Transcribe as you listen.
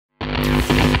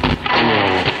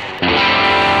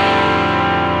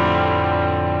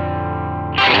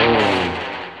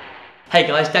Hey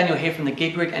guys, Daniel here from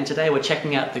TheGigRig, and today we're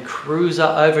checking out the Cruiser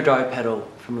Overdrive pedal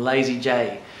from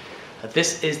LazyJ.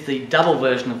 This is the double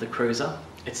version of the Cruiser.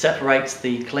 It separates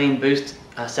the clean boost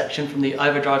section from the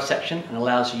overdrive section and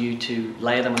allows you to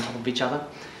layer them on top of each other.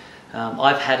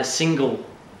 I've had a single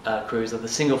Cruiser, the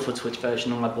single foot switch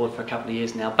version, on my board for a couple of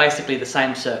years now. Basically the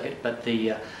same circuit, but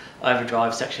the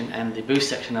overdrive section and the boost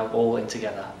section are all in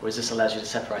together, whereas this allows you to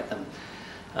separate them.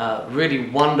 Really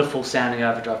wonderful sounding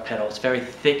overdrive pedal. It's very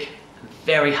thick,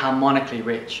 very harmonically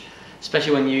rich,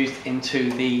 especially when used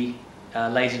into the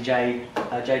LazyJ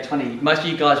J20. Most of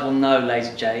you guys will know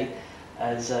LazyJ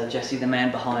as Jesse, the man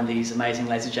behind these amazing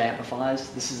LazyJ amplifiers.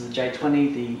 This is the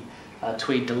J20, the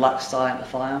Tweed Deluxe style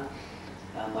amplifier.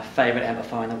 My favourite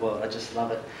amplifier in the world, I just love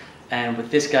it. And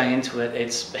with this going into it,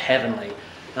 it's heavenly.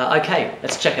 Okay,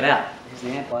 let's check it out. Here's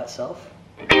the amp by itself.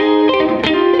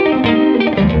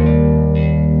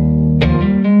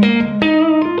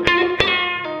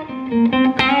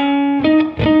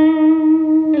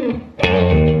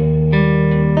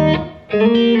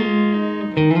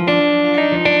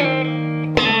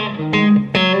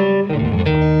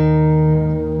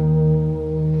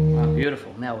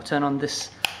 Beautiful. Now we'll turn on the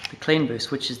clean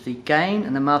boost, which is the gain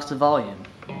and the master volume.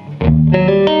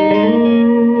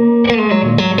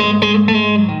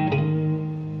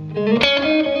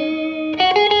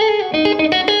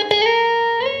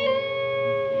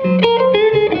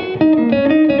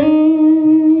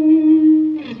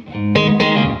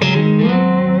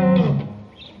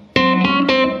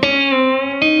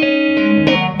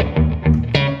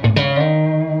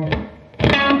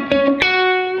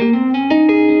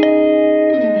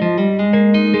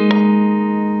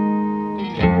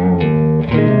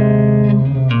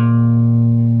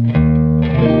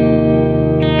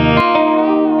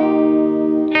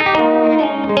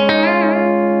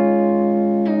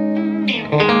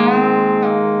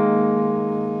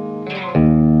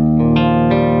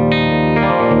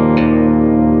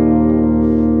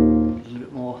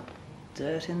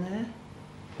 Dirt in there.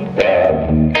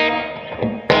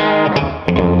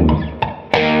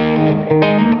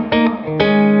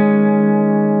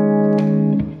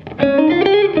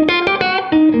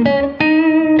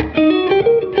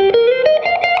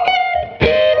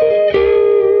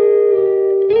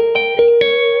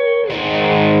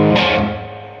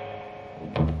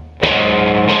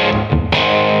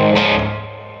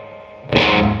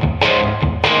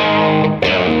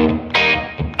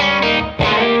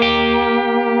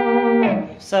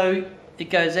 So it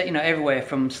goes, everywhere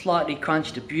from slightly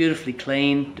crunchy to beautifully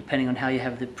clean, depending on how you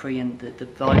have the pre and the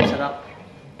volume set up.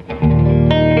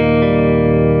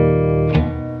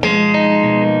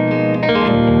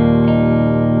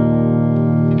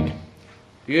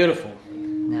 Beautiful.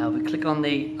 Now we click on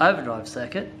the overdrive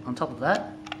circuit. On top of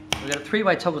that, we've got a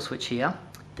three-way toggle switch here.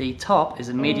 The top is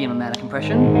a medium amount of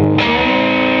compression.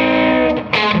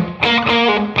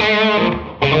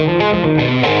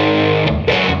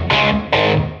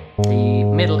 The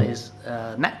middle is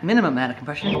minimum amount of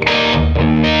compression.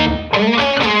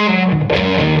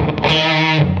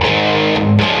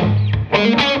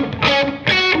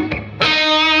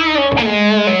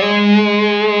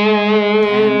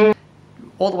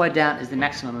 And all the way down is the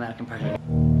maximum amount of compression.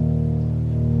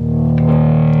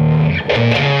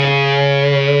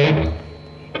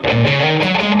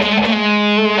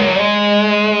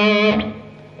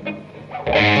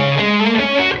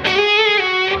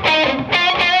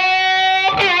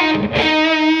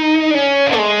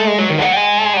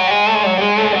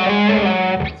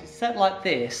 Like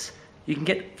this, you can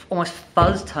get almost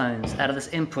fuzz tones out of this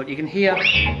input. You can hear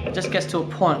it just gets to a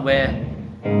point where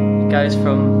it goes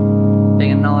from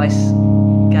being a nice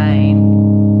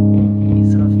gain,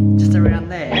 sort of just around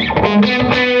there.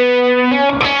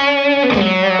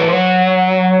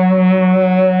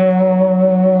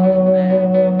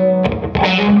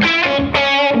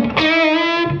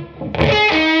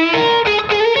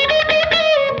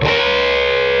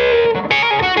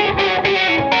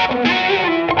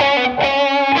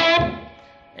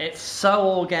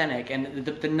 So organic, and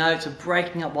the notes are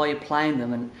breaking up while you're playing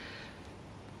them, and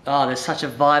there's such a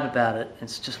vibe about it.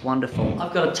 It's just wonderful.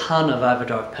 I've got a ton of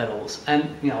overdrive pedals, and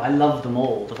I love them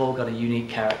all. They've all got a unique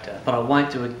character, but I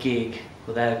won't do a gig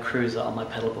without a Cruiser on my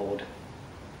pedal board.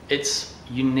 It's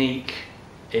unique,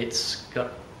 it's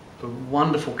got a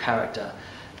wonderful character,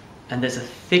 and there's a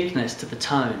thickness to the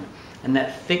tone, and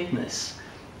that thickness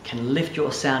can lift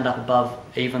your sound up above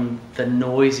even the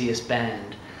noisiest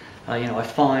band. I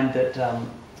find that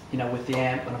with the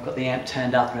amp, when I've got the amp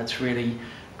turned up and it's really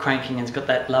cranking and it's got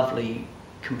that lovely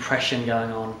compression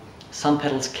going on, some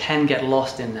pedals can get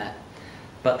lost in that.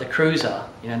 But the Cruiser,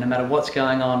 no matter what's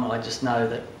going on, I just know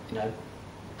that,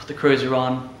 put the Cruiser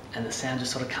on, and the sound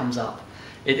just sort of comes up.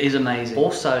 It is amazing.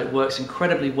 Also, it works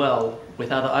incredibly well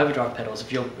with other overdrive pedals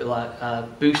if you're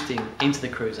like boosting into the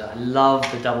Cruiser. I love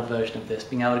the double version of this,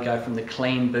 being able to go from the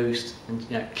clean boost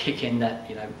and kick in that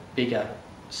bigger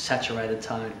saturated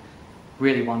tone.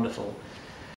 Really wonderful.